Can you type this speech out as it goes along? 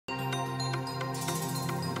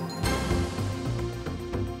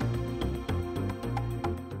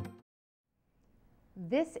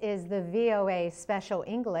This is the VOA Special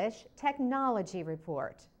English Technology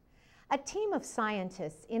Report. A team of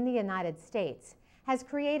scientists in the United States has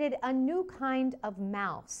created a new kind of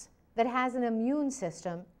mouse that has an immune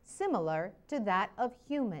system similar to that of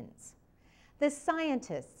humans. The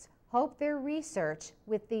scientists hope their research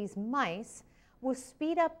with these mice will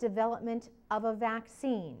speed up development of a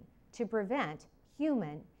vaccine to prevent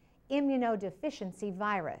human immunodeficiency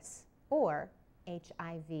virus, or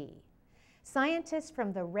HIV. Scientists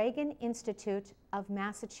from the Ragon Institute of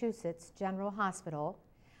Massachusetts General Hospital,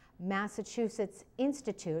 Massachusetts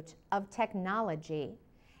Institute of Technology,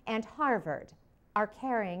 and Harvard are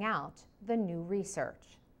carrying out the new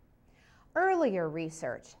research. Earlier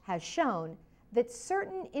research has shown that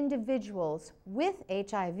certain individuals with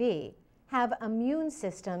HIV have immune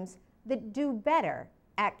systems that do better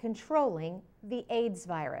at controlling the AIDS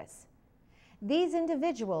virus. These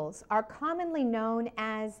individuals are commonly known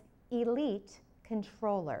as elite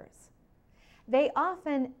controllers. They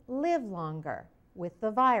often live longer with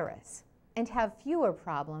the virus and have fewer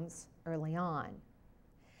problems early on.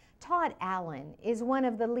 Todd Allen is one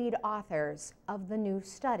of the lead authors of the new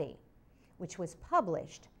study, which was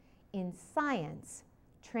published in Science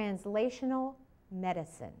Translational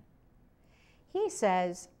Medicine. He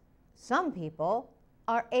says some people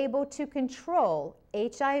are able to control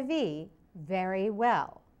HIV very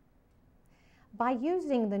well. By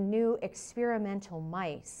using the new experimental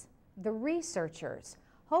mice, the researchers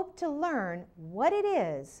hope to learn what it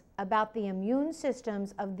is about the immune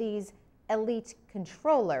systems of these elite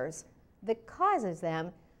controllers that causes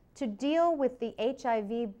them to deal with the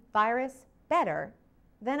HIV virus better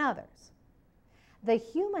than others. The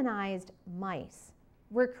humanized mice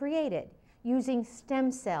were created using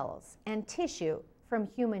stem cells and tissue from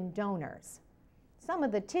human donors. Some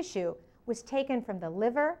of the tissue was taken from the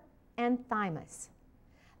liver and thymus.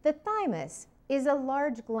 The thymus is a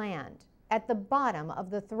large gland at the bottom of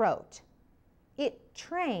the throat. It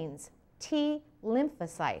trains T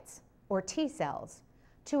lymphocytes, or T cells,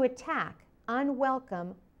 to attack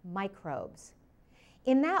unwelcome microbes.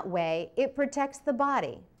 In that way, it protects the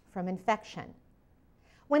body from infection.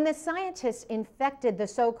 When the scientists infected the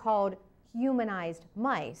so-called humanized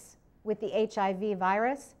mice with the HIV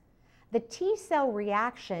virus, the T cell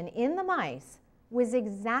reaction in the mice was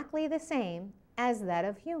exactly the same as that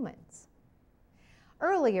of humans.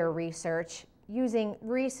 Earlier research using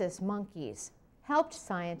rhesus monkeys helped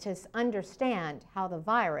scientists understand how the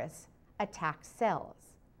virus attacks cells.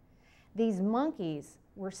 These monkeys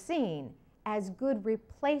were seen as good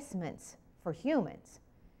replacements for humans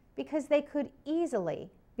because they could easily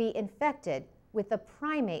be infected with the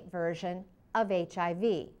primate version of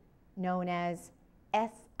HIV, known as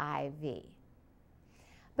SIV.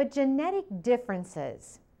 But genetic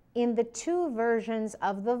differences in the two versions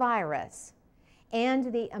of the virus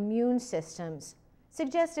and the immune systems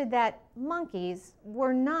suggested that monkeys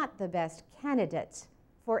were not the best candidates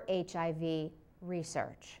for HIV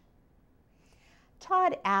research.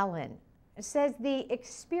 Todd Allen says the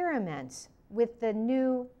experiments with the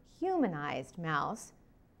new humanized mouse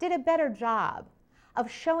did a better job of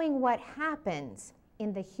showing what happens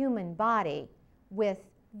in the human body with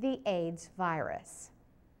the AIDS virus.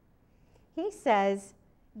 He says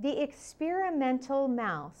the experimental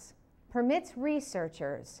mouse permits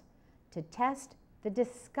researchers to test the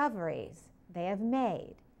discoveries they have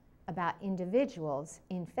made about individuals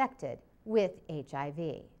infected with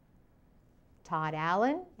HIV. Todd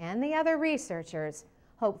Allen and the other researchers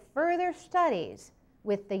hope further studies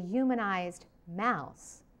with the humanized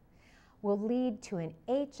mouse will lead to an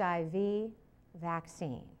HIV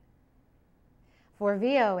vaccine. For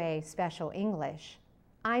VOA Special English,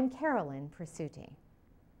 I'm Carolyn Presutti.